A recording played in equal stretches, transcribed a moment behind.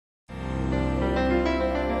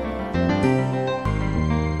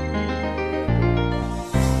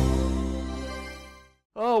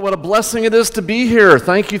Well, what a blessing it is to be here.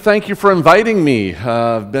 Thank you for inviting me.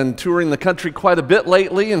 I've been touring the country quite a bit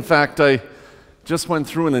lately. In fact, I just went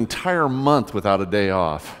through an entire month without a day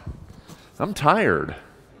off. I'm tired.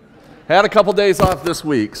 Had a couple days off this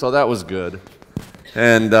week, so that was good.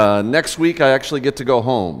 And next week, I actually get to go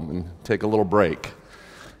home and take a little break.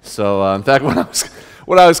 So, in fact,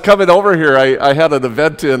 when I was coming over here, I had an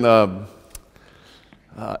event in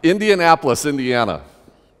Indianapolis, Indiana.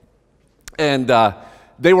 And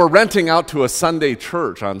they were renting out to a Sunday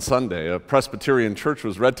church on Sunday. A Presbyterian church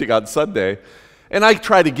was renting on Sunday. And I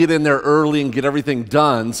try to get in there early and get everything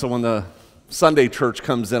done so when the Sunday church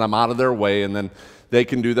comes in, I'm out of their way, and then they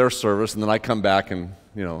can do their service, and then I come back and,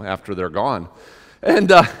 after they're gone.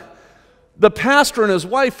 And the pastor and his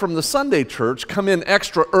wife from the Sunday church come in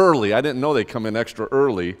extra early. I didn't know they come in extra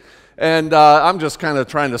early. And I'm just kind of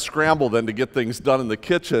trying to scramble then to get things done in the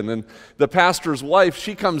kitchen. And the pastor's wife,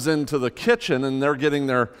 she comes into the kitchen, and they're getting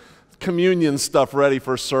their communion stuff ready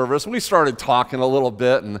for service. We started talking a little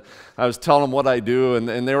bit, and I was telling them what I do,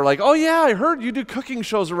 and they were like, "Oh yeah, I heard you do cooking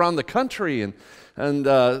shows around the country," and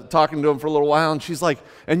talking to them for a little while, and she's like,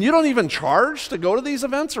 "And you don't even charge to go to these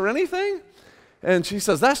events or anything?" And she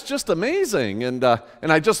says, "That's just amazing." And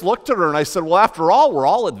I just looked at her and I said, "Well, after all, we're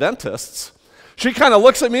all Adventists." She kind of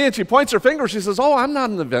looks at me and she points her finger. She says, "Oh, I'm not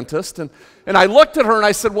an Adventist." And I looked at her and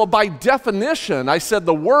I said, "Well, by definition," I said,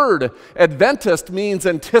 "the word Adventist means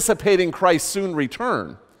anticipating Christ's soon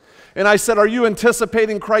return." And I said, "Are you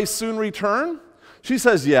anticipating Christ's soon return?" She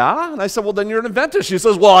says, "Yeah." And I said, "Well, then you're an Adventist." She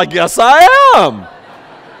says, "Well, I guess I am."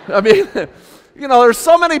 I mean, there's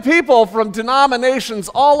so many people from denominations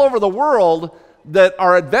all over the world that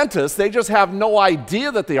are Adventists. They just have no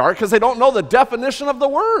idea that they are because they don't know the definition of the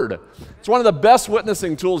word. It's one of the best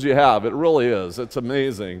witnessing tools you have. It really is. It's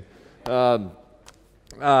amazing. Okay,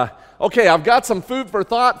 I've got some food for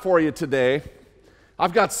thought for you today.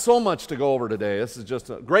 I've got so much to go over today. This is just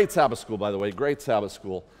a great Sabbath school, by the way, great Sabbath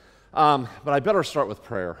school. But I better start with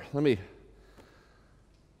prayer.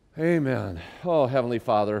 Amen. Oh, Heavenly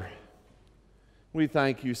Father, we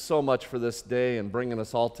thank you so much for this day and bringing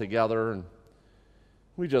us all together, and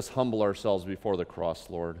we just humble ourselves before the cross,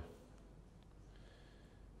 Lord.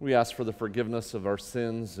 We ask for the forgiveness of our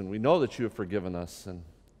sins, and we know that you have forgiven us, and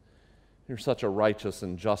you're such a righteous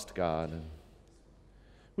and just God. And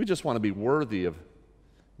we just want to be worthy of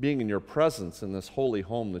being in your presence in this holy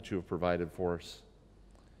home that you have provided for us.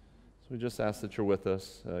 So we just ask that you're with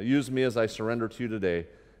us. Use me as I surrender to you today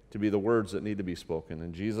to be the words that need to be spoken.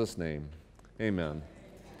 In Jesus' name, amen.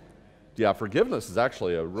 Yeah, forgiveness is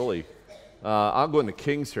actually a really... I'll go into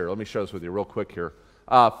Kings here. Let me share this with you real quick here.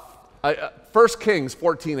 1 Kings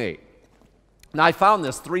 14:8. Now, I found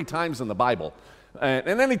this 3 times in the Bible.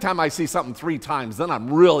 And anytime I see something 3 times, then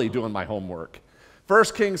I'm really doing my homework.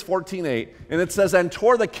 1 Kings 14:8, and it says, "And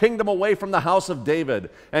tore the kingdom away from the house of David,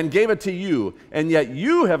 and gave it to you. And yet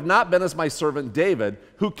you have not been as my servant David,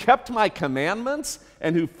 who kept my commandments,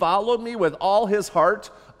 and who followed me with all his heart,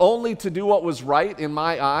 only to do what was right in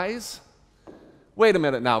my eyes." Wait a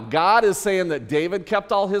minute now. God is saying that David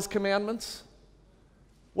kept all his commandments?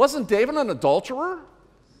 Wasn't David an adulterer?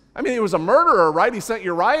 I mean, he was a murderer, right? He sent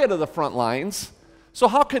Uriah to the front lines. So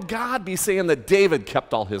how could God be saying that David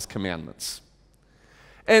kept all his commandments?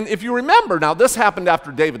 And if you remember, now this happened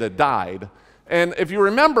after David had died. And if you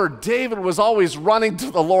remember, David was always running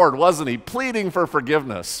to the Lord, wasn't he? Pleading for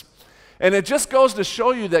forgiveness. And it just goes to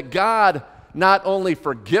show you that God not only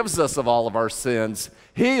forgives us of all of our sins,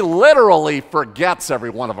 he literally forgets every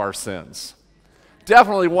one of our sins.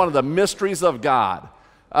 Definitely one of the mysteries of God.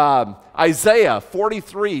 Isaiah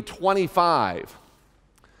 43:25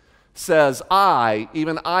 says,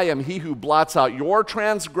 even I am he who blots out your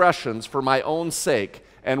transgressions for my own sake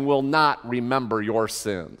and will not remember your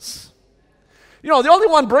sins. The only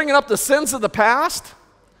one bringing up the sins of the past,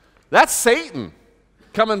 that's Satan.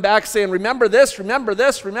 Coming back saying, remember this, remember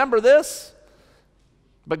this, remember this.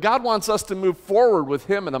 But God wants us to move forward with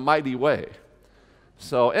him in a mighty way.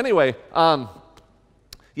 So anyway,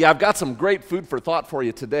 I've got some great food for thought for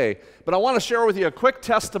you today. But I want to share with you a quick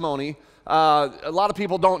testimony. A lot of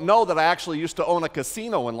people don't know that I actually used to own a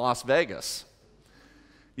casino in Las Vegas.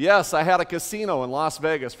 Yes, I had a casino in Las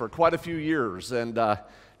Vegas for quite a few years. And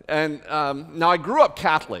now I grew up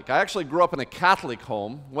Catholic. I actually grew up in a Catholic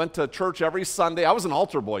home, went to church every Sunday. I was an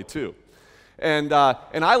altar boy too. And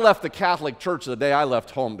I left the Catholic Church the day I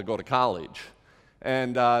left home to go to college.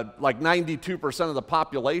 And like 92% of the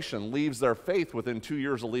population leaves their faith within 2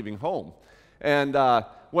 years of leaving home. And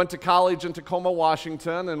went to college in Tacoma,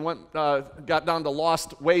 Washington, and got down to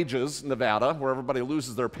Lost Wages, Nevada, where everybody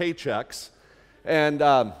loses their paychecks, and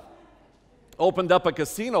opened up a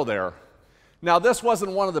casino there. Now, this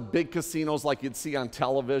wasn't one of the big casinos like you'd see on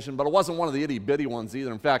television, but it wasn't one of the itty-bitty ones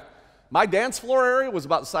either. In fact, my dance floor area was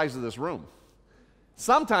about the size of this room.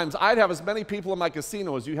 Sometimes I'd have as many people in my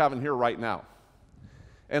casino as you have in here right now.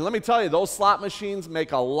 And let me tell you, those slot machines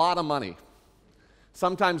make a lot of money.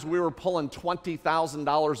 Sometimes we were pulling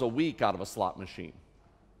 $20,000 a week out of a slot machine.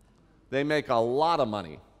 They make a lot of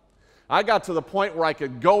money. I got to the point where I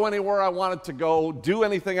could go anywhere I wanted to go, do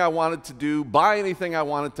anything I wanted to do, buy anything I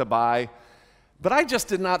wanted to buy, but I just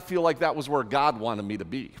did not feel like that was where God wanted me to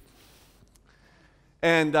be.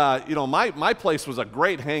 And, my place was a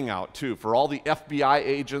great hangout, too, for all the FBI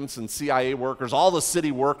agents and CIA workers, all the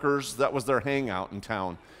city workers. That was their hangout in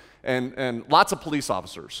town, and lots of police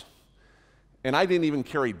officers. And I didn't even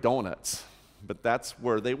carry donuts, but that's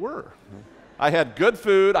where they were. I had good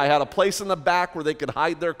food. I had a place in the back where they could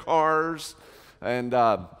hide their cars. And,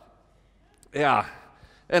 yeah.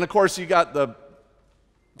 And, of course, you got the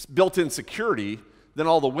built-in security. Then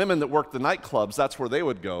all the women that worked the nightclubs, that's where they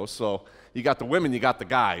would go. So you got the women, you got the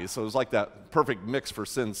guys. So it was like that perfect mix for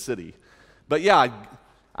Sin City. But, yeah,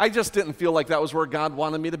 I just didn't feel like that was where God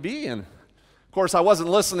wanted me to be. And, of course, I wasn't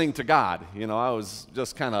listening to God. I was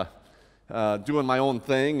just kind of doing my own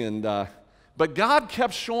thing. But God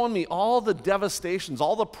kept showing me all the devastations,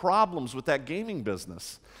 all the problems with that gaming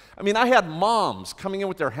business. I mean, I had moms coming in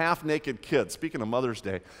with their half-naked kids. Speaking of Mother's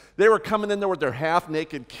Day, they were coming in there with their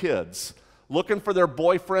half-naked kids, looking for their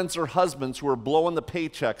boyfriends or husbands who were blowing the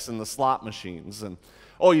paychecks in the slot machines. And,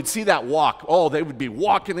 you'd see that walk. They would be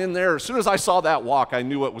walking in there. As soon as I saw that walk, I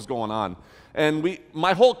knew what was going on. And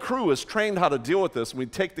my whole crew is trained how to deal with this. And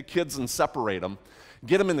we'd take the kids and separate them,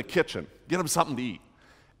 get them in the kitchen, get them something to eat.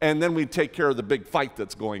 And then we'd take care of the big fight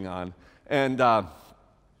that's going on. And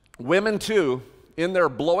women, too, in there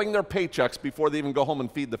blowing their paychecks before they even go home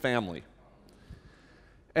and feed the family.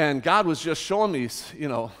 And God was just showing me,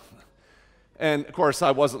 and, of course, I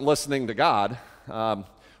wasn't listening to God.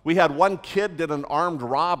 We had one kid did an armed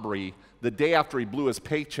robbery the day after he blew his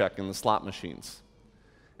paycheck in the slot machines.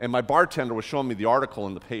 And my bartender was showing me the article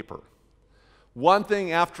in the paper. One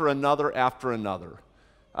thing after another after another.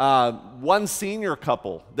 One senior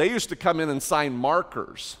couple, they used to come in and sign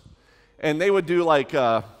markers. And they would do like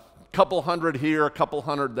a couple hundred here, a couple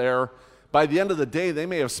hundred there. By the end of the day, they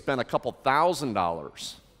may have spent a couple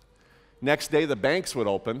 $1,000s. Next day, the banks would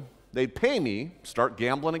open. They'd pay me, start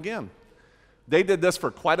gambling again. They did this for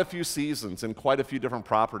quite a few seasons and quite a few different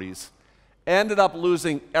properties. Ended up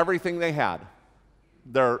losing everything they had.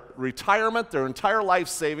 Their retirement, their entire life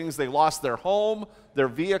savings. They lost their home, their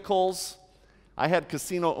vehicles. I had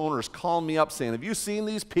casino owners call me up saying, "Have you seen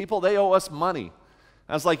these people? They owe us money."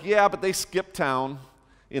 I was like, "Yeah, but they skipped town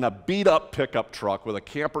in a beat-up pickup truck with a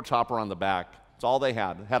camper topper on the back. That's all they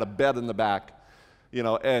had. Had a bed in the back,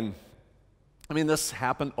 And I mean, this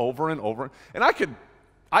happened over and over. And I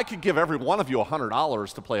could give every one of you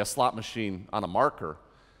 $100 to play a slot machine on a marker.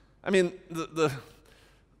 I mean,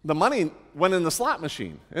 the money went in the slot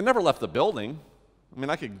machine. It never left the building. I mean,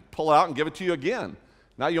 I could pull it out and give it to you again.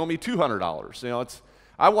 Now you owe me $200.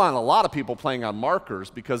 I want a lot of people playing on markers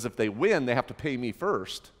because if they win, they have to pay me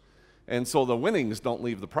first. And so the winnings don't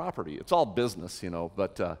leave the property. It's all business,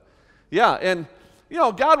 But, yeah, and,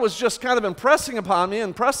 God was just kind of impressing upon me,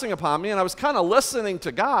 and I was kind of listening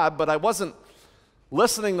to God, but I wasn't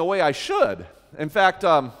listening the way I should. In fact,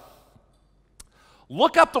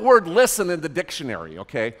 look up the word listen in the dictionary,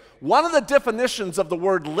 okay? One of the definitions of the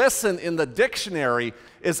word listen in the dictionary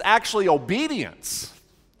is actually obedience.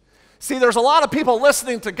 See, there's a lot of people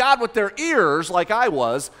listening to God with their ears, like I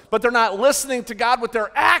was, but they're not listening to God with their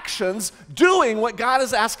actions, doing what God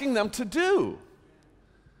is asking them to do.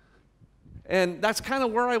 And that's kind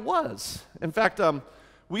of where I was. In fact,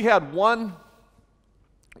 we had one,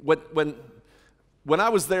 when I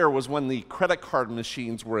was there was when the credit card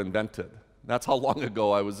machines were invented. That's how long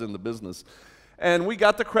ago I was in the business. And we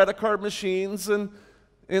got the credit card machines and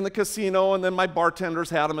in the casino, and then my bartenders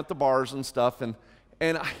had them at the bars and stuff. And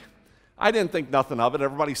I didn't think nothing of it.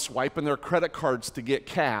 Everybody swiping their credit cards to get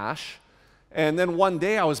cash. And then one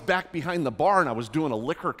day I was back behind the bar and I was doing a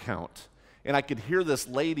liquor count. And I could hear this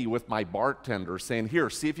lady with my bartender saying, "Here,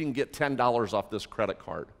 see if you can get $10 off this credit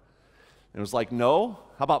card." And it was like, "No,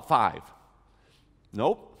 how about 5?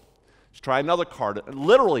 Nope. Let's try another card.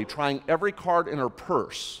 Literally trying every card in her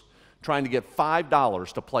purse, trying to get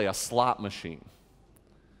 $5 to play a slot machine.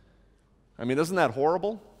 I mean, isn't that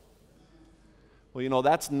horrible? Well,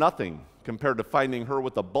 that's nothing compared to finding her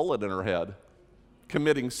with a bullet in her head,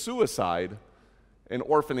 committing suicide, and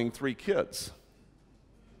orphaning 3 kids.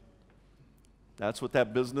 That's what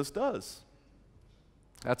that business does.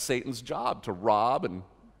 That's Satan's job, to rob and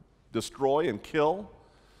destroy and kill.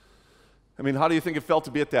 I mean, how do you think it felt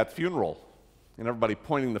to be at that funeral and everybody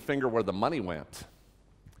pointing the finger where the money went?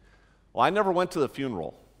 Well, I never went to the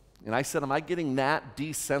funeral. And I said, am I getting that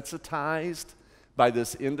desensitized by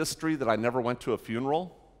this industry that I never went to a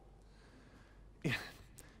funeral?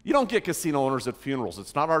 You don't get casino owners at funerals.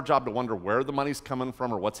 It's not our job to wonder where the money's coming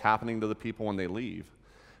from or what's happening to the people when they leave.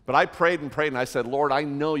 But I prayed and prayed, and I said, Lord, I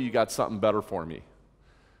know you got something better for me.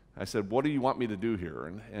 I said, what do you want me to do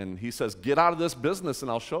here? And he says, get out of this business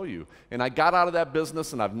and I'll show you. And I got out of that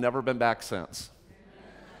business and I've never been back since.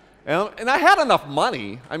 And I had enough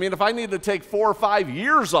money. I mean, if I needed to take 4 or 5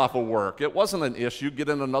 years off of work, it wasn't an issue, get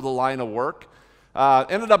in another line of work.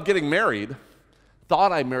 Ended up getting married.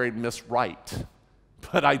 Thought I married Miss Wright,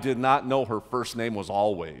 but I did not know her first name was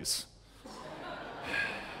Always.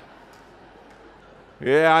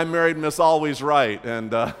 Yeah, I married Miss Always Wright,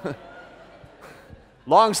 and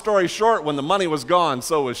long story short, when the money was gone,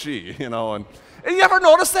 so was she, you know. And you ever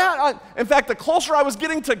notice that? In fact, the closer I was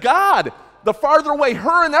getting to God, the farther away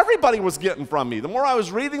her and everybody was getting from me. The more I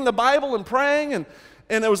was reading the Bible and praying, and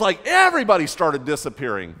it was like everybody started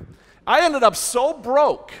disappearing. I ended up so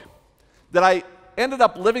broke that I ended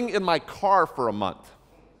up living in my car for a month.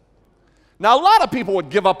 Now, a lot of people would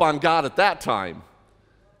give up on God at that time.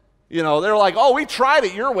 You know, they're like, oh, we tried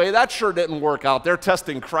it your way. That sure didn't work out. They're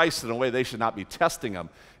testing Christ in a way they should not be testing him.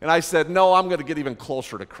 And I said, no, I'm going to get even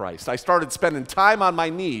closer to Christ. I started spending time on my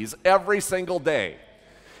knees every single day.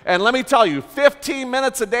 And let me tell you, 15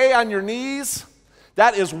 minutes a day on your knees,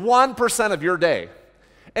 that is 1% of your day.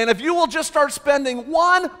 And if you will just start spending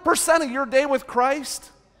 1% of your day with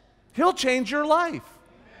Christ, he'll change your life.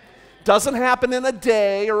 Doesn't happen in a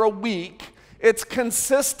day or a week. It's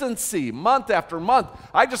consistency, month after month.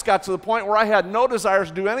 I just got to the point where I had no desires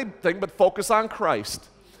to do anything but focus on Christ.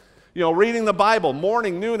 You know, reading the Bible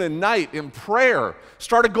morning, noon, and night in prayer.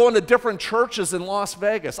 Started going to different churches in Las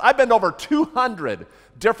Vegas. I've been to over 200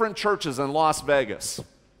 different churches in Las Vegas,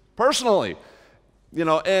 personally. You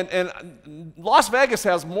know, and Las Vegas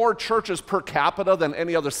has more churches per capita than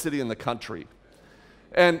any other city in the country.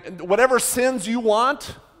 And whatever sins you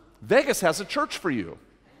want, Vegas has a church for you.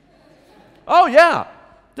 Oh, yeah,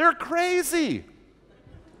 they're crazy.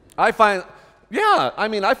 I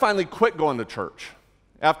finally quit going to church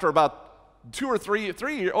after about over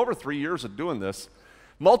 3 years of doing this,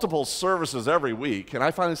 multiple services every week, and I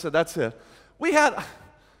finally said, that's it.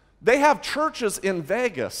 They have churches in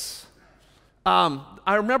Vegas.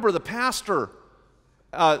 I remember the pastor,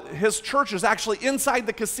 his church is actually inside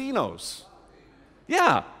the casinos.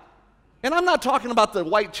 Yeah. And I'm not talking about the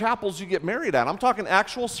white chapels you get married at. I'm talking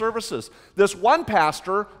actual services. This one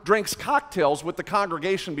pastor drinks cocktails with the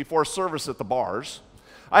congregation before service at the bars.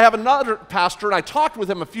 I have another pastor, and I talked with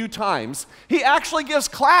him a few times. He actually gives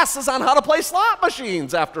classes on how to play slot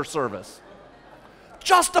machines after service.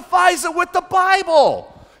 Justifies it with the Bible.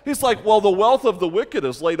 He's like, well, the wealth of the wicked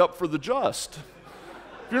is laid up for the just.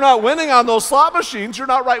 If you're not winning on those slot machines, you're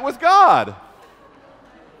not right with God.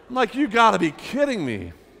 I'm like, you got to be kidding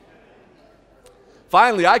me.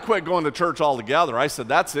 Finally, I quit going to church altogether. I said,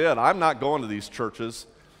 that's it. I'm not going to these churches.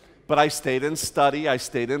 But I stayed in study. I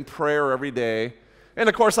stayed in prayer every day. And,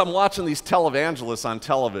 of course, I'm watching these televangelists on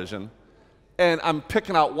television. And I'm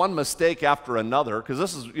picking out one mistake after another, because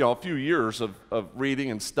this is, you know, a few years of reading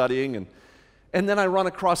and studying. And then I run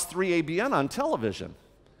across 3ABN on television,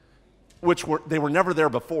 they were never there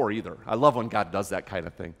before either. I love when God does that kind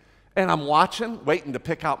of thing. And I'm watching, waiting to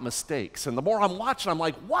pick out mistakes. And the more I'm watching, I'm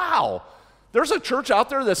like, wow. There's a church out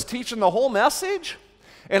there that's teaching the whole message?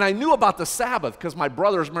 And I knew about the Sabbath because my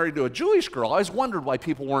brother's married to a Jewish girl. I always wondered why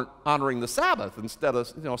people weren't honoring the Sabbath instead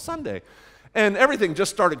of, you know, Sunday. And everything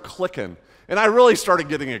just started clicking. And I really started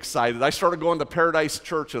getting excited. I started going to Paradise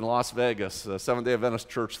Church in Las Vegas, a Seventh-day Adventist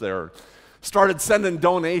church there. Started sending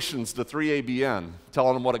donations to 3ABN,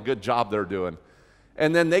 telling them what a good job they're doing.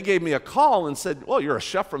 And then they gave me a call and said, well, you're a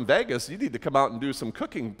chef from Vegas. You need to come out and do some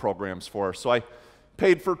cooking programs for us. So I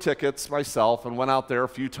paid for tickets myself and went out there a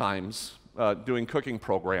few times doing cooking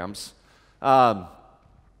programs. And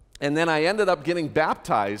then I ended up getting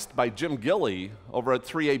baptized by Jim Gilley over at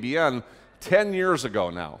 3ABN 10 years ago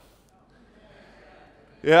now.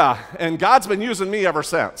 Yeah, and God's been using me ever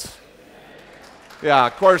since. Yeah,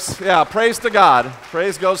 of course, yeah, praise to God.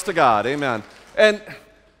 Praise goes to God, amen. And,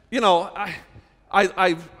 you know,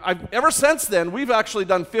 I've ever since then, we've actually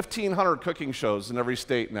done 1,500 cooking shows in every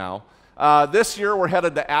state now. This year, we're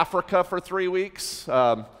headed to Africa for 3 weeks.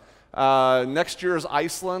 Next year is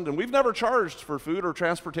Iceland, and we've never charged for food or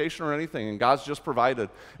transportation or anything, and God's just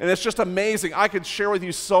provided. And it's just amazing. I could share with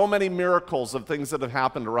you so many miracles of things that have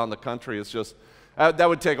happened around the country. It's just, that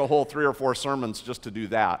would take a whole 3 or 4 sermons just to do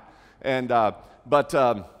that. And, but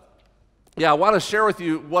yeah, I want to share with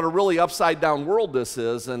you what a really upside-down world this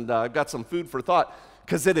is, and I've got some food for thought,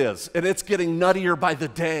 because it is, and it's getting nuttier by the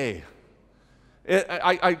day.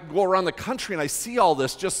 I go around the country and I see all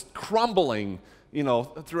this just crumbling,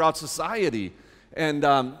 throughout society. And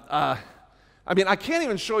I can't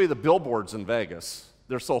even show you the billboards in Vegas.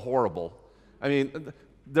 They're so horrible. I mean,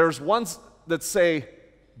 there's ones that say,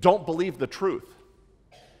 "Don't believe the truth."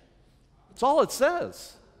 That's all it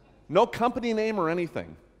says. No company name or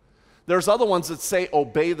anything. There's other ones that say,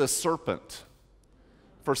 "Obey the serpent,"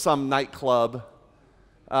 for some nightclub.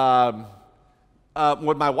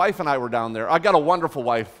 When my wife and I were down there, I got a wonderful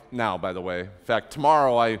wife now, by the way. In fact,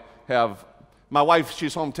 tomorrow I have my wife,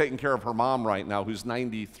 she's home taking care of her mom right now, who's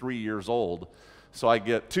 93 years old. So I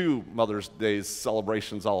get 2 Mother's Day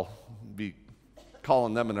celebrations. I'll be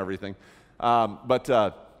calling them and everything. There's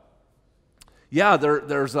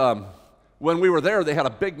when we were there, they had a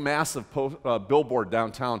big, massive billboard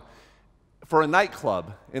downtown for a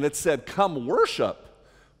nightclub, and it said, "Come worship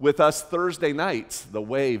with us Thursday nights, the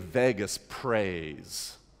way Vegas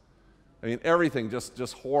prays." I mean, everything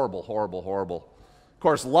just horrible, horrible, horrible. Of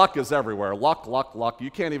course, luck is everywhere. Luck, luck, luck. You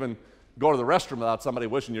can't even go to the restroom without somebody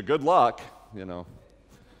wishing you good luck,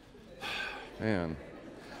 Man.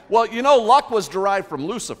 Well, luck was derived from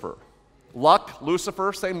Lucifer. Luck,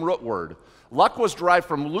 Lucifer, same root word. Luck was derived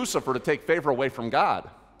from Lucifer to take favor away from God.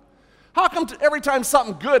 How come every time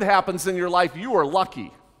something good happens in your life, you are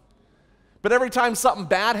lucky? But every time something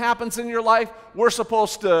bad happens in your life, we're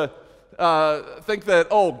supposed to think that,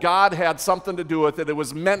 oh, God had something to do with it. It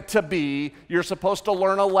was meant to be. You're supposed to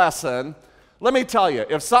learn a lesson. Let me tell you,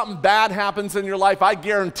 if something bad happens in your life, I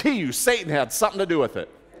guarantee you Satan had something to do with it.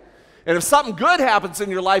 And if something good happens in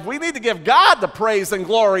your life, we need to give God the praise and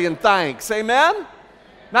glory and thanks. Amen?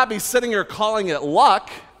 Not be sitting here calling it luck.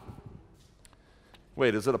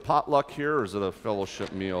 Wait, is it a potluck here or is it a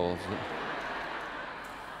fellowship meal?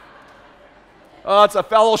 Oh, it's a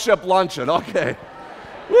fellowship luncheon. Okay.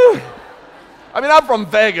 Woo. I mean, I'm from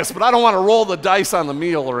Vegas, but I don't want to roll the dice on the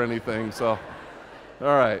meal or anything, so. All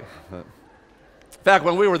right. In fact,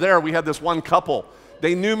 when we were there, we had this one couple.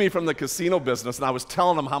 They knew me from the casino business, and I was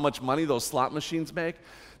telling them how much money those slot machines make.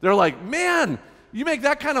 They're like, "Man, you make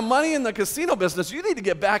that kind of money in the casino business. You need to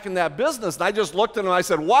get back in that business." And I just looked at them and I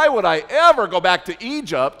said, "Why would I ever go back to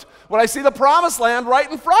Egypt when I see the promised land right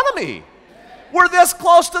in front of me?" We're this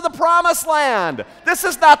close to the promised land. This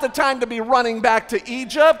is not the time to be running back to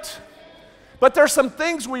Egypt. But there's some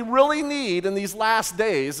things we really need in these last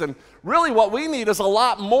days, and really what we need is a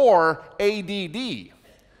lot more ADD.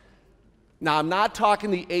 Now, I'm not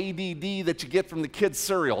talking the ADD that you get from the kids'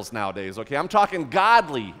 cereals nowadays, okay? I'm talking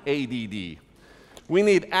godly ADD. We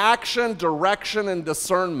need action, direction, and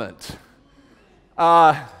discernment.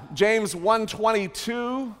 James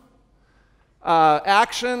 1:22,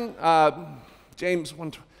 action, James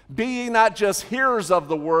 1, "Be ye not just hearers of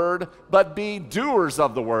the word, but be doers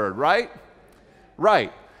of the word," right?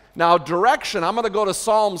 Right. Now, direction, I'm going to go to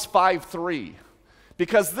Psalms 5:3,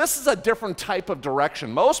 because this is a different type of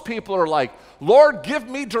direction. Most people are like, "Lord, give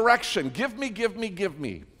me direction. Give me, give me, give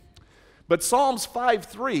me." But Psalms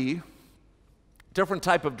 5:3, different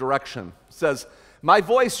type of direction, says, "My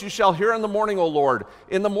voice you shall hear in the morning, O Lord.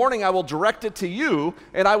 In the morning I will direct it to you,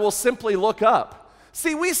 and I will simply look up."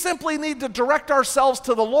 See, we simply need to direct ourselves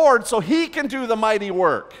to the Lord so He can do the mighty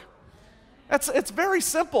work. It's very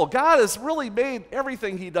simple. God has really made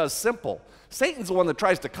everything He does simple. Satan's the one that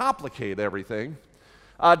tries to complicate everything.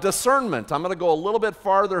 Discernment. I'm going to go a little bit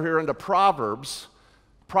farther here into Proverbs.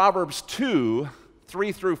 Proverbs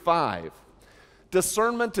 2:3-5.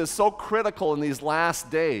 Discernment is so critical in these last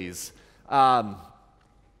days.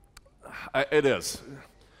 It is.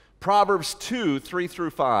 Proverbs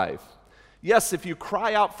 2:3-5. "Yes, if you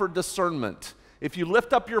cry out for discernment, if you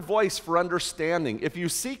lift up your voice for understanding, if you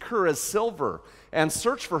seek her as silver and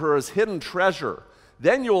search for her as hidden treasure,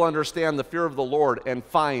 then you'll understand the fear of the Lord and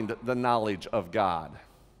find the knowledge of God."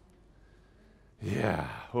 Yeah.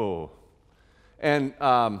 Oh. And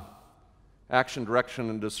action, direction,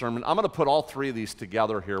 and discernment. I'm going to put all three of these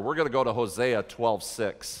together here. We're going to go to Hosea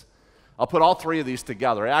 12:6. I'll put all three of these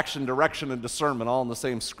together. Action, direction, and discernment, all in the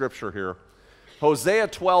same scripture here. Hosea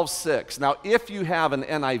 12:6. Now, if you have an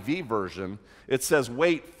NIV version, it says,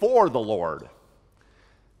 "Wait for the Lord."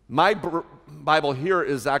 My Bible here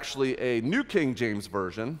is actually a New King James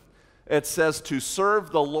Version. It says to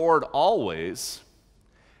serve the Lord always.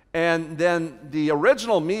 And then the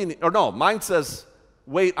original meaning, or no, mine says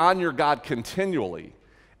wait on your God continually.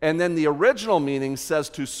 And then the original meaning says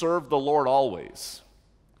to serve the Lord always.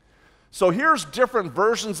 So here's different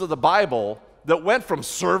versions of the Bible that went from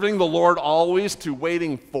serving the Lord always to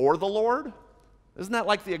waiting for the Lord. Isn't that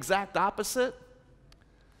like the exact opposite?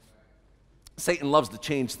 Satan loves to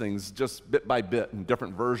change things just bit by bit in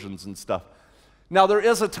different versions and stuff. Now, there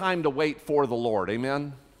is a time to wait for the Lord,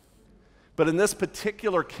 amen? But in this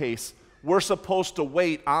particular case, we're supposed to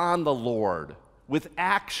wait on the Lord with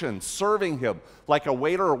action, serving Him. Like a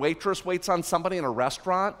waiter or waitress waits on somebody in a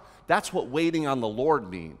restaurant, that's what waiting on the Lord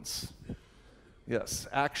means. Yes,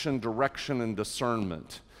 action, direction, and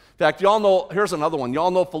discernment. In fact, y'all know, here's another one.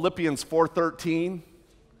 Y'all know Philippians 4:13?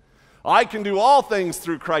 I can do all things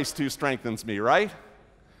through Christ who strengthens me, right?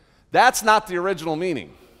 That's not the original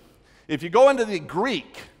meaning. If you go into the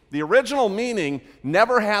Greek, the original meaning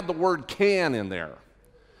never had the word can in there.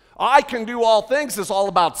 I can do all things is all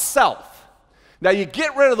about self. Now you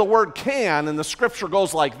get rid of the word can and the scripture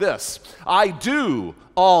goes like this. I do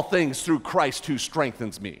all things through Christ who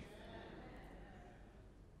strengthens me.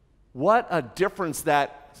 What a difference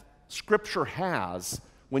that scripture has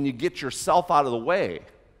when you get yourself out of the way.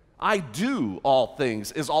 I do all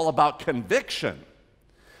things is all about conviction.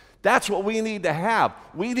 That's what we need to have.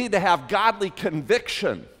 We need to have godly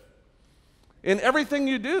conviction in everything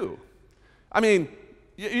you do. I mean,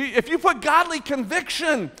 if you put godly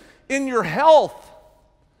conviction in your health,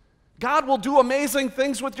 God will do amazing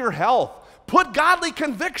things with your health. Put godly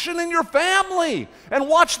conviction in your family and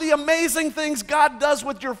watch the amazing things God does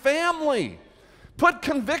with your family. Put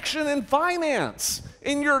conviction in finance,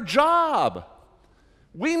 in your job.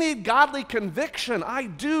 We need godly conviction. I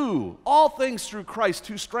do all things through Christ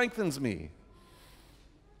who strengthens me.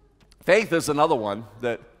 Faith is another one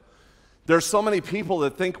that there's so many people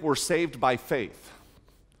that think we're saved by faith.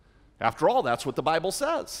 After all, that's what the Bible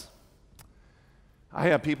says. I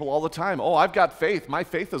have people all the time, oh, I've got faith. My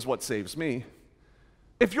faith is what saves me.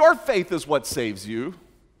 If your faith is what saves you,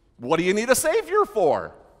 what do you need a Savior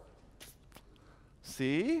for?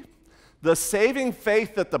 See? The saving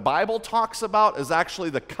faith that the Bible talks about is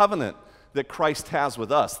actually the covenant that Christ has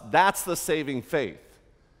with us. That's the saving faith,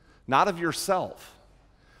 not of yourself.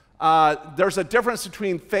 There's a difference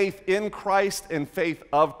between faith in Christ and faith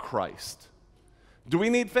of Christ. Do we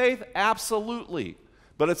need faith? Absolutely.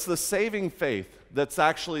 But it's the saving faith that's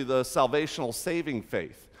actually the salvational saving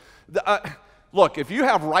faith. Look, if you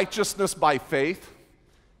have righteousness by faith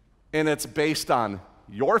and it's based on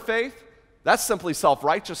your faith, that's simply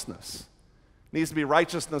self-righteousness. Needs to be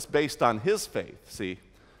righteousness based on his faith, see?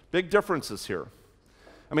 Big differences here.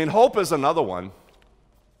 I mean, hope is another one.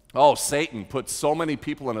 Oh, Satan puts so many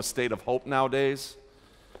people in a state of hope nowadays.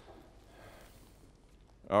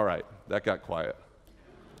 All right, that got quiet.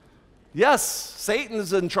 Yes, Satan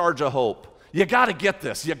is in charge of hope. You got to get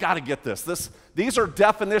this. You got to get this. These are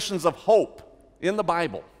definitions of hope in the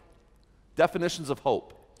Bible. Definitions of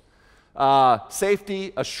hope.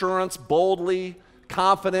 Safety, assurance, boldly,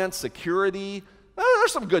 confidence, security.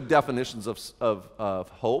 There's some good definitions of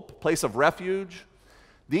hope. Place of refuge.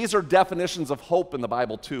 These are definitions of hope in the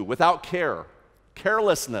Bible too. Without care,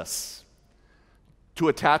 carelessness. To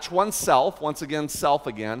attach oneself, once again, self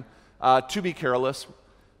again, to be careless.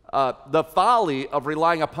 The folly of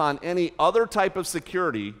relying upon any other type of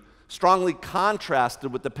security, strongly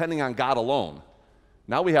contrasted with depending on God alone.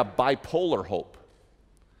 Now we have bipolar hope.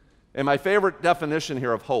 And my favorite definition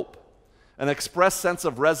here of hope, an expressed sense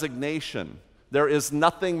of resignation. There is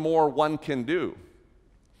nothing more one can do.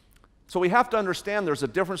 So we have to understand there's a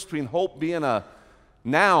difference between hope being a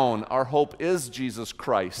noun, our hope is Jesus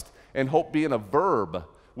Christ, and hope being a verb,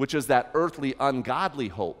 which is that earthly, ungodly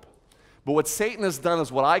hope. But what Satan has done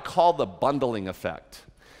is what I call the bundling effect.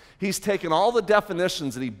 He's taken all the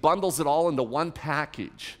definitions and he bundles it all into one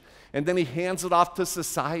package. And then he hands it off to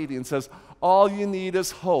society and says, all you need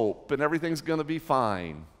is hope and everything's going to be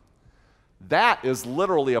fine. That is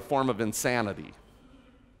literally a form of insanity.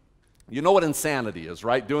 You know what insanity is,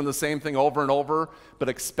 right? Doing the same thing over and over, but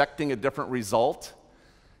expecting a different result.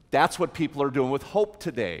 That's what people are doing with hope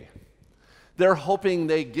today. They're hoping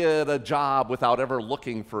they get a job without ever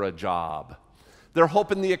looking for a job. They're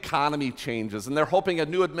hoping the economy changes, and they're hoping a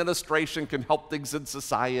new administration can help things in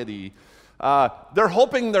society. They're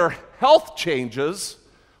hoping their health changes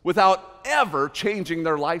without ever changing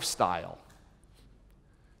their lifestyle.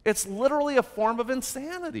 It's literally a form of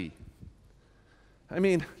insanity. I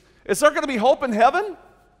mean, is there going to be hope in heaven?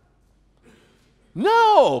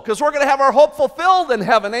 No, because we're going to have our hope fulfilled in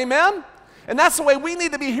heaven, amen? And that's the way we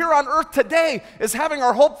need to be here on earth today, is having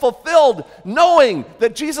our hope fulfilled, knowing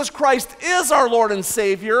that Jesus Christ is our Lord and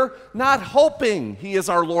Savior, not hoping He is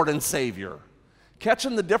our Lord and Savior.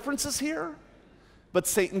 Catching the differences here? But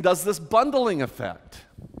Satan does this bundling effect.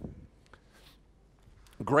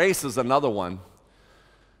 Grace is another one.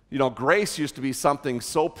 You know, grace used to be something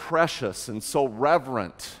so precious and so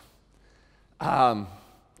reverent. And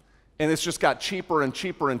it's just got cheaper and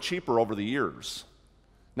cheaper and cheaper over the years.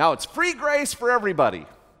 Now it's free grace for everybody.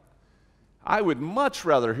 I would much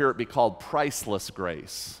rather hear it be called priceless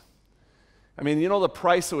grace. I mean, you know the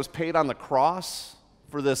price that was paid on the cross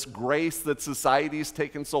for this grace that society's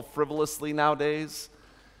taken so frivolously nowadays?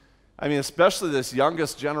 I mean, especially this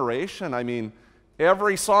youngest generation. I mean,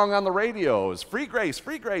 every song on the radio is free grace,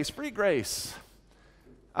 free grace, free grace.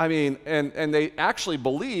 I mean, and they actually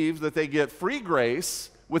believe that they get free grace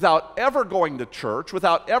without ever going to church,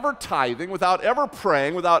 without ever tithing, without ever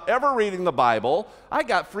praying, without ever reading the Bible. I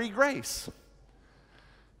got free grace.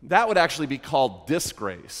 That would actually be called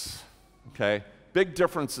disgrace, okay? Big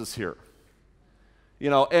differences here. You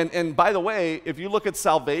know, and by the way, if you look at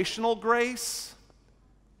salvational grace,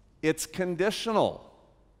 it's conditional.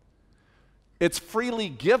 It's freely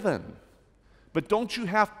given. But don't you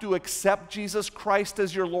have to accept Jesus Christ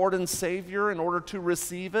as your Lord and Savior in order to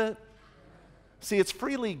receive it? See, it's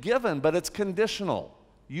freely given, but it's conditional.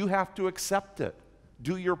 You have to accept it.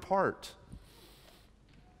 Do your part.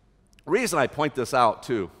 The reason I point this out,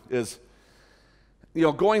 too, is, you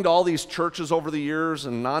know, going to all these churches over the years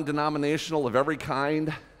and non-denominational of every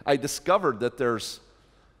kind, I discovered that there's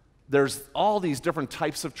all these different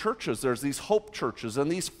types of churches. There's these hope churches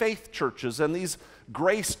and these faith churches and these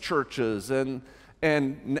grace churches and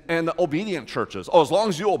obedient churches. Oh, as long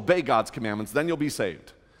as you obey God's commandments, then you'll be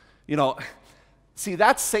saved. You know, see,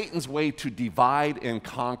 that's Satan's way to divide and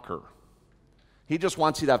conquer. He just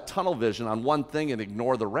wants you to have tunnel vision on one thing and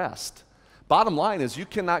ignore the rest. Bottom line is you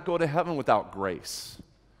cannot go to heaven without grace.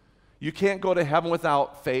 You can't go to heaven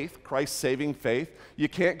without faith, Christ's saving faith. You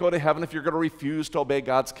can't go to heaven if you're going to refuse to obey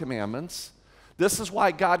God's commandments. This is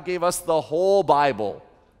why God gave us the whole Bible,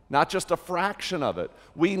 not just a fraction of it.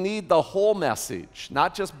 We need the whole message,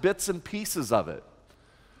 not just bits and pieces of it.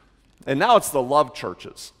 And now it's the love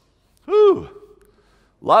churches. Whew.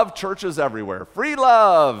 Love churches everywhere. Free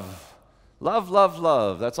love. Love, love,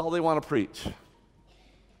 love. That's all they want to preach.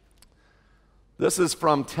 This is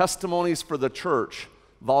from Testimonies for the Church,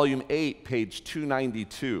 Volume 8, page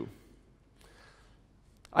 292.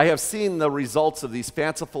 I have seen the results of these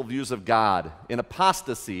fanciful views of God in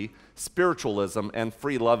apostasy, spiritualism, and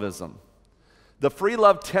free loveism. The free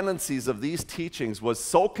love tendencies of these teachings was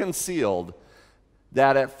so concealed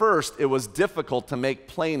that at first it was difficult to make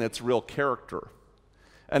plain its real character.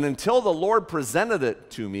 And until the Lord presented it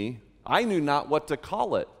to me, I knew not what to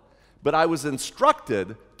call it, but I was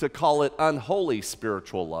instructed to call it unholy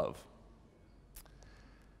spiritual love.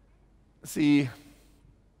 See,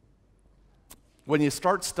 when you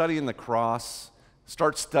start studying the cross,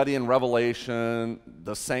 start studying Revelation,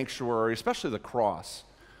 the sanctuary, especially the cross,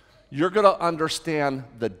 you're going to understand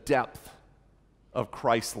the depth of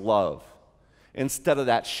Christ's love instead of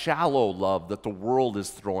that shallow love that the world is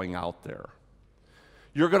throwing out there.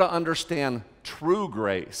 You're going to understand true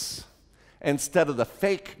grace instead of the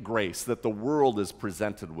fake grace that the world is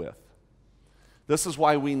presented with. This is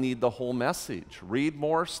why we need the whole message. Read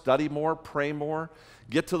more, study more, pray more,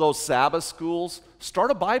 get to those Sabbath schools,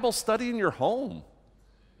 start a Bible study in your home.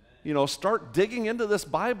 You know, start digging into this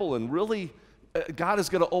Bible and really, God is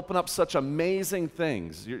going to open up such amazing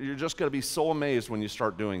things. You're just going to be so amazed when you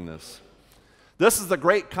start doing this. This is the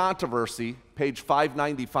great controversy, page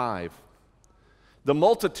 595. The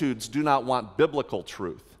multitudes do not want biblical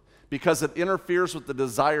truth because it interferes with the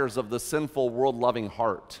desires of the sinful, world-loving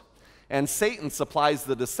heart. And Satan supplies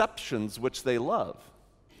the deceptions which they love.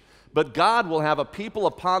 But God will have a people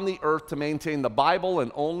upon the earth to maintain the Bible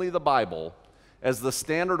and only the Bible as the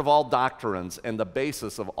standard of all doctrines and the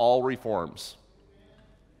basis of all reforms.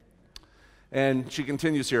 And she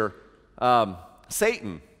continues here,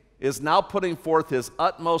 Satan is now putting forth his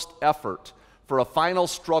utmost effort for a final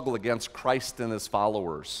struggle against Christ and his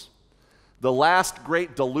followers. The last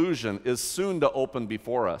great delusion is soon to open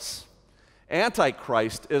before us.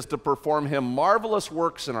 Antichrist is to perform him marvelous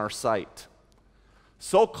works in our sight.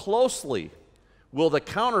 So closely will the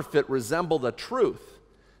counterfeit resemble the truth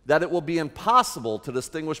that it will be impossible to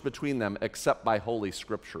distinguish between them except by Holy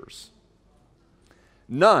Scriptures.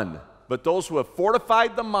 None but those who have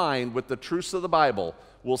fortified the mind with the truths of the Bible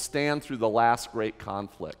will stand through the last great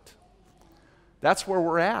conflict. That's where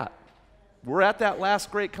we're at. We're at that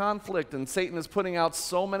last great conflict, and Satan is putting out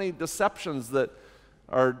so many deceptions that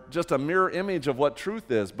are just a mirror image of what truth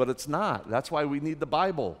is, but it's not. That's why we need the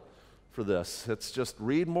Bible for this. It's just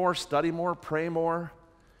read more, study more, pray more.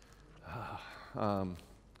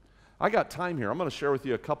 I got time here. I'm going to share with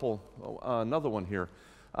you another one here.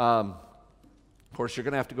 Of course, you're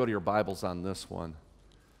going to have to go to your Bibles on this one.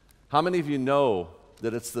 How many of you know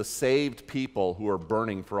that it's the saved people who are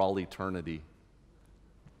burning for all eternity?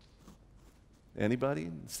 Anybody?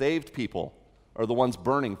 Saved people are the ones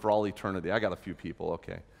burning for all eternity. I got a few people,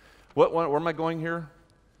 okay. Where am I going here?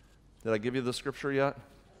 Did I give you the scripture yet?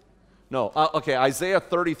 No. Okay, Isaiah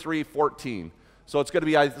 33:14. So it's going to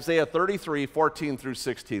be Isaiah 33:14 through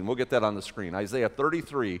 16. We'll get that on the screen. Isaiah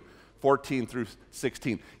 33:14 through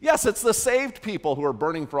 16. Yes, it's the saved people who are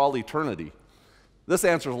burning for all eternity. This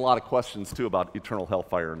answers a lot of questions, too, about eternal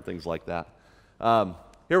hellfire and things like that.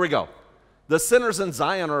 Here we go. The sinners in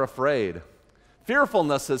Zion are afraid.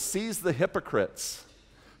 Fearfulness has seized the hypocrites.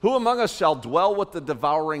 Who among us shall dwell with the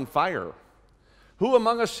devouring fire? Who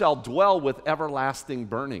among us shall dwell with everlasting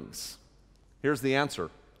burnings? Here's the answer.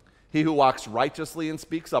 He who walks righteously and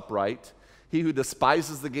speaks upright, he who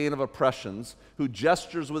despises the gain of oppressions, who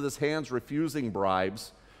gestures with his hands refusing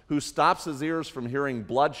bribes, who stops his ears from hearing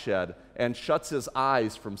bloodshed and shuts his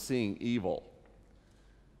eyes from seeing evil.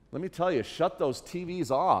 Let me tell you, shut those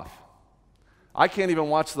TVs off. I can't even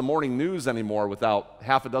watch the morning news anymore without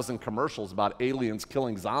half a dozen commercials about aliens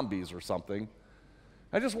killing zombies or something.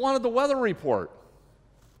 I just wanted the weather report.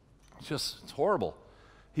 It's horrible.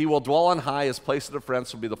 He will dwell on high, his place of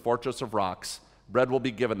defense will be the fortress of rocks. Bread will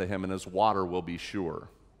be given to him, and his water will be sure.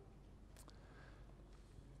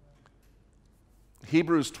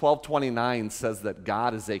 Hebrews 12:29 says that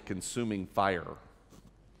God is a consuming fire.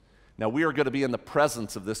 Now, we are going to be in the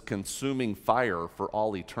presence of this consuming fire for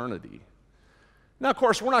all eternity. Now, of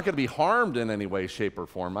course, we're not going to be harmed in any way, shape, or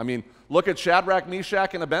form. I mean, look at Shadrach,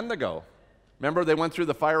 Meshach, and Abednego. Remember, they went through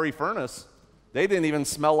the fiery furnace. They didn't even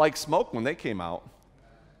smell like smoke when they came out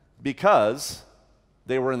because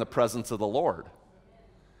they were in the presence of the Lord.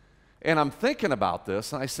 And I'm thinking about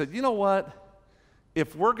this, and I said, you know what?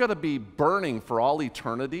 If we're going to be burning for all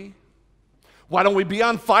eternity, why don't we be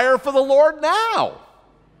on fire for the Lord now?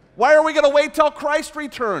 Why are we going to wait till Christ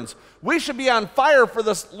returns? We should be on fire for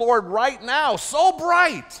this Lord right now, so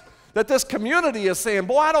bright that this community is saying,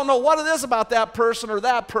 boy, I don't know what it is about that person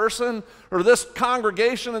or this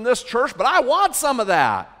congregation in this church, but I want some of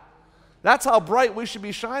that. That's how bright we should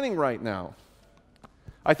be shining right now.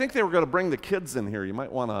 I think they were going to bring the kids in here. You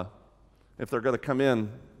might want to, if they're going to come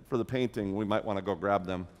in for the painting, we might want to go grab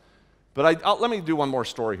them. But let me do one more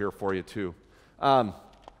story here for you, too.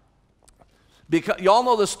 Because you all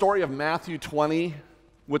know the story of Matthew 20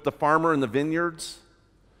 with the farmer in the vineyards.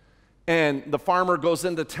 And the farmer goes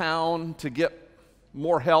into town to get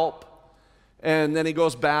more help. And then he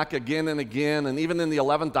goes back again and again. And even in the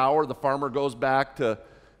 11th hour, the farmer goes back to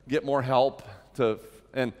get more help.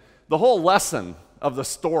 And the whole lesson of the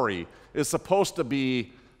story is supposed to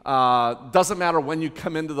be, doesn't matter when you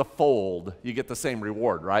come into the fold, you get the same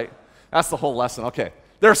reward, right? That's the whole lesson. Okay,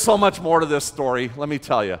 there's so much more to this story, let me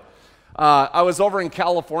tell you. I was over in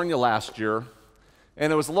California last year,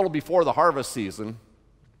 and it was a little before the harvest season.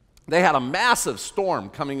 They had a massive storm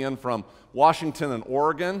coming in from Washington and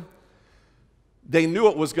Oregon. They knew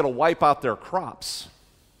it was going to wipe out their crops.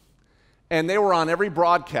 And they were on every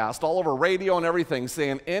broadcast, all over radio and everything,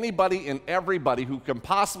 saying, anybody and everybody who can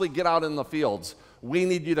possibly get out in the fields, we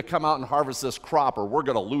need you to come out and harvest this crop or we're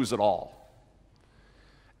going to lose it all.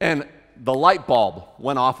 And the light bulb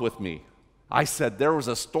went off with me. I said, there was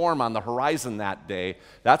a storm on the horizon that day.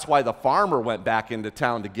 That's why the farmer went back into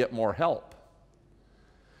town to get more help.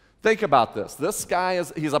 Think about this. This guy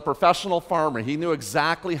he's a professional farmer. He knew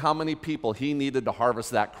exactly how many people he needed to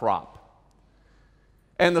harvest that crop.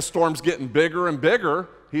 And the storm's getting bigger and bigger.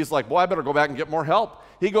 He's like, boy, I better go back and get more help.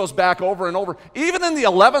 He goes back over and over. Even in the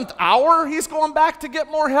 11th hour, he's going back to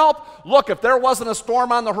get more help. Look, if there wasn't a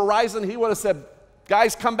storm on the horizon, he would have said,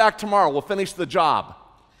 guys, come back tomorrow. We'll finish the job.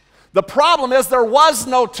 The problem is there was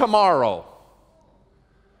no tomorrow.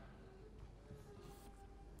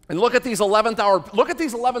 And look at these 11th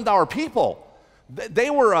hour people. They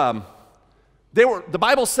were the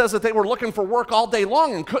Bible says that they were looking for work all day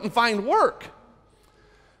long and couldn't find work.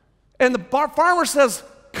 And the farmer says,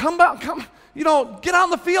 come, get out in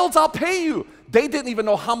the fields, I'll pay you. They didn't even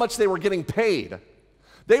know how much they were getting paid.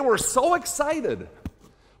 They were so excited,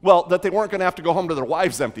 well, that they weren't going to have to go home to their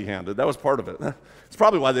wives empty-handed. That was part of it. It's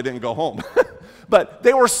probably why they didn't go home. But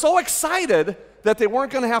they were so excited that they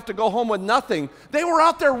weren't going to have to go home with nothing. They were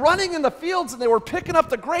out there running in the fields, and they were picking up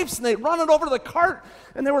the grapes, and they'd run it over to the cart,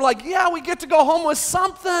 and they were like, yeah, we get to go home with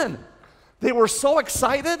something. They were so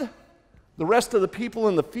excited, the rest of the people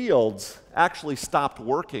in the fields actually stopped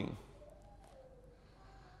working.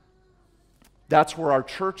 That's where our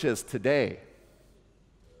church is today.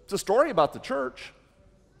 It's a story about the church.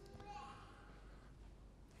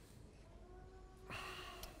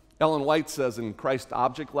 Ellen White says in Christ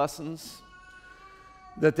Object Lessons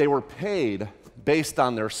that they were paid based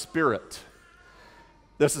on their spirit.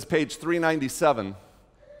 This is page 397.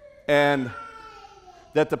 And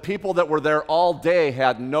that the people that were there all day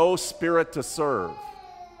had no spirit to serve.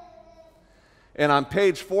 And on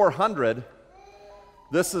page 400,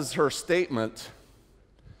 this is her statement.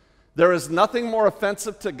 There is nothing more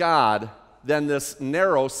offensive to God than this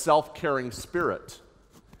narrow, self-caring spirit.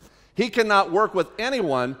 He cannot work with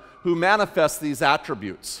anyone who manifests these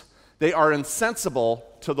attributes. They are insensible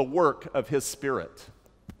to the work of his spirit.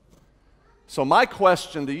 So my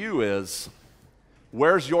question to you is,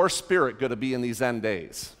 where's your spirit going to be in these end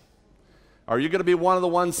days? Are you going to be one of the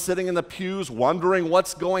ones sitting in the pews wondering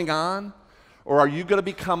what's going on? Or are you going to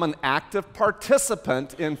become an active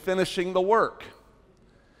participant in finishing the work?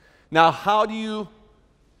 Now, how do you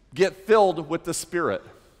get filled with the Spirit?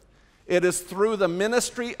 It is through the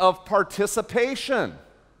ministry of participation.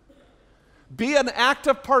 Be an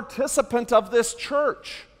active participant of this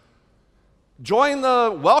church. Join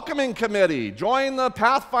the welcoming committee, join the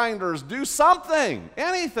Pathfinders, do something,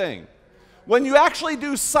 anything. When you actually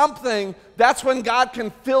do something, that's when God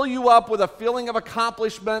can fill you up with a feeling of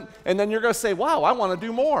accomplishment, and then you're going to say, wow, I want to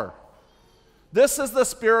do more. This is the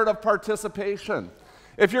spirit of participation.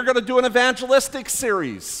 If you're going to do an evangelistic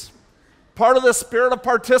series, part of the spirit of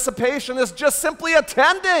participation is just simply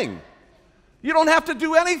attending. You don't have to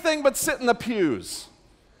do anything but sit in the pews.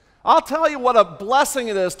 I'll tell you what a blessing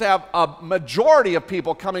it is to have a majority of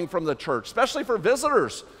people coming from the church, especially for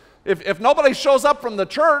visitors. If nobody shows up from the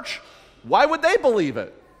church, why would they believe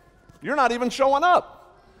it? You're not even showing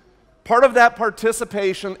up. Part of that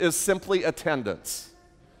participation is simply attendance.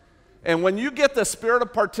 And when you get the spirit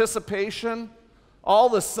of participation, all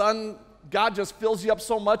of a sudden, God just fills you up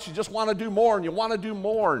so much, you just want to do more, and you want to do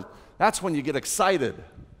more. And that's when you get excited.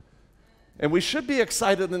 And we should be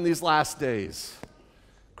excited in these last days.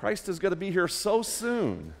 Christ is going to be here so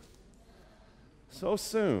soon. So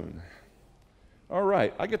soon. All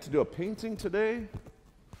right, I get to do a painting today.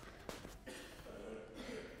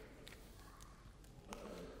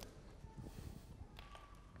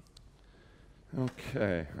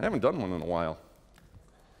 Okay, I haven't done one in a while.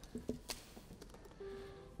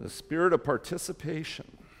 The spirit of participation,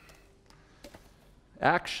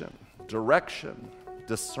 action, direction,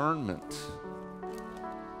 discernment.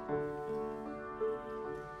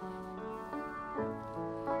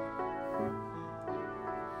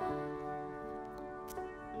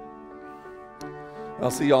 I'll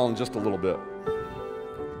see y'all in just a little bit.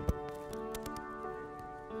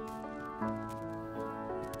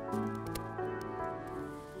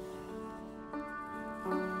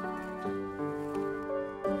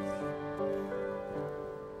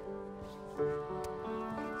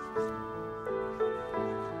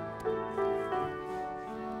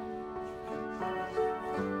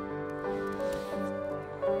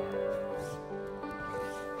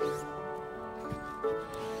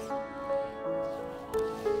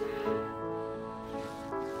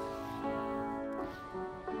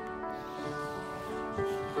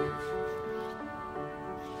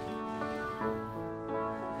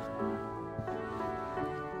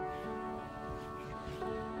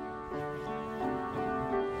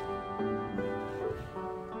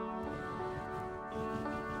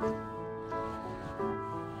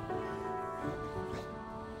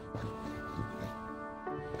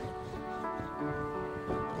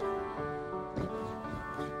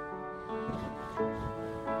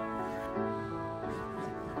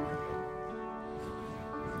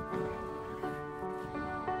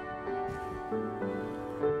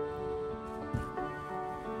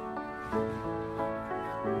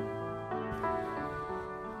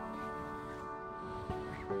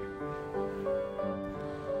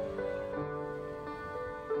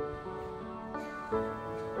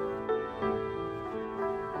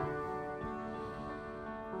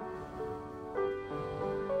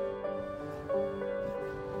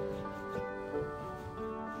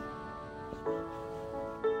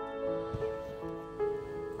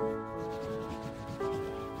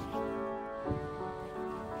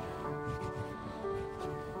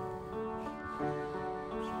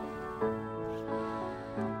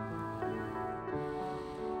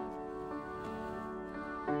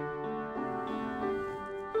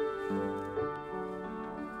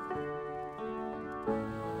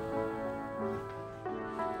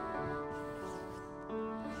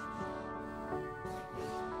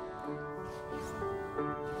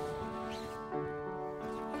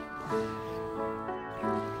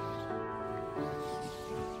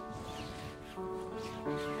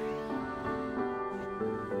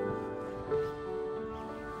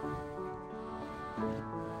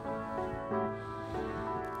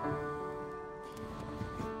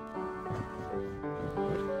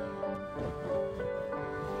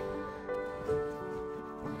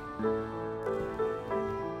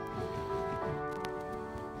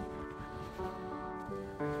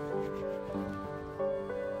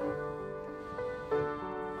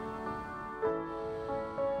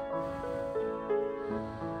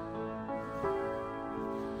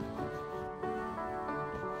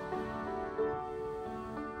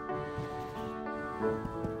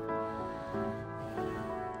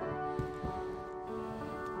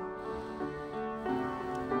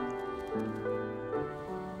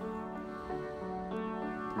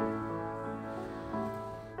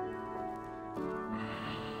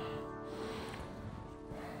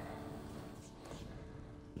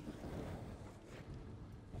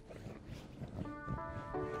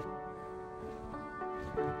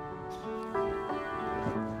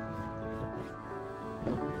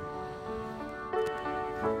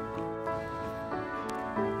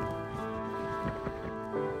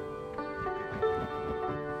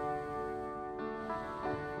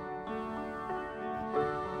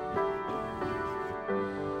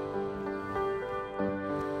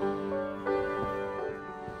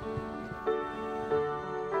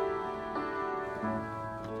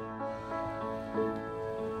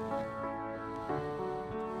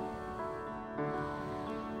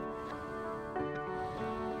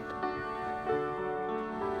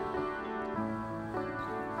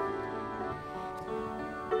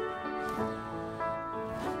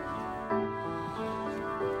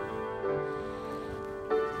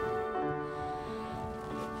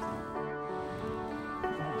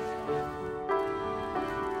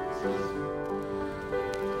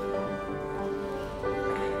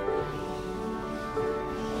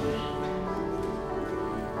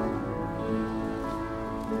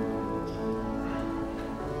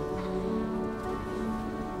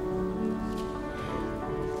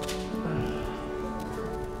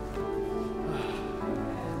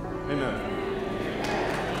 Amen.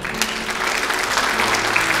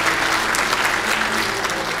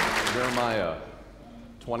 Jeremiah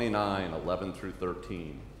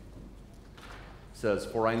 29:11-13 says,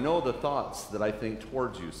 "For I know the thoughts that I think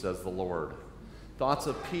towards you, says the Lord, thoughts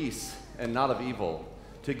of peace and not of evil,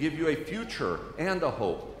 to give you a future and a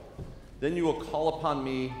hope. Then you will call upon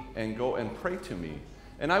me and go and pray to me,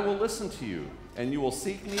 and I will listen to you, and you will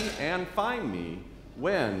seek me and find me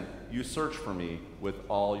when you search for me with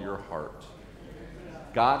all your heart."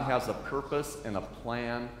 God has a purpose and a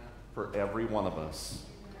plan for every one of us.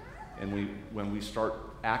 And when we start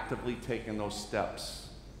actively taking those steps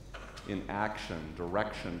in action,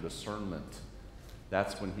 direction, discernment,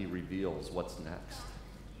 that's when he reveals what's next.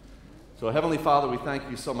 So Heavenly Father, we thank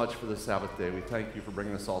you so much for this Sabbath day. We thank you for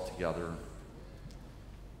bringing us all together.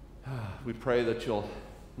 We pray that you'll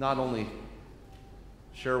not only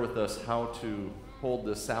share with us how to hold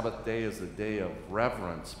this Sabbath day as a day of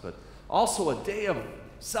reverence, but also a day of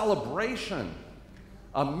celebration,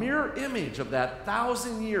 a mirror image of that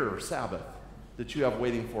 1,000-year Sabbath that you have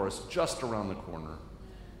waiting for us just around the corner.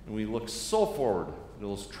 And we look so forward to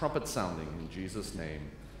those trumpets sounding in Jesus'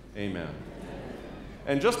 name. Amen.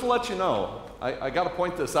 And just to let you know, I got to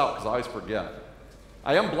point this out because I always forget.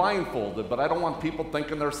 I am blindfolded, but I don't want people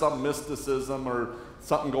thinking there's some mysticism or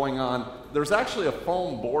something going on. There's actually a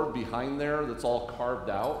foam board behind there that's all carved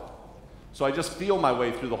out. So I just feel my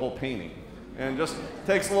way through the whole painting. And just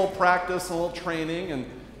takes a little practice and a little training.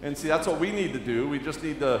 And see, that's what we need to do. We just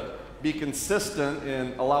need to be consistent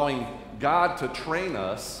in allowing God to train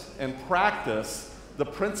us and practice the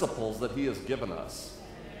principles that he has given us.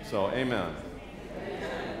 So, amen.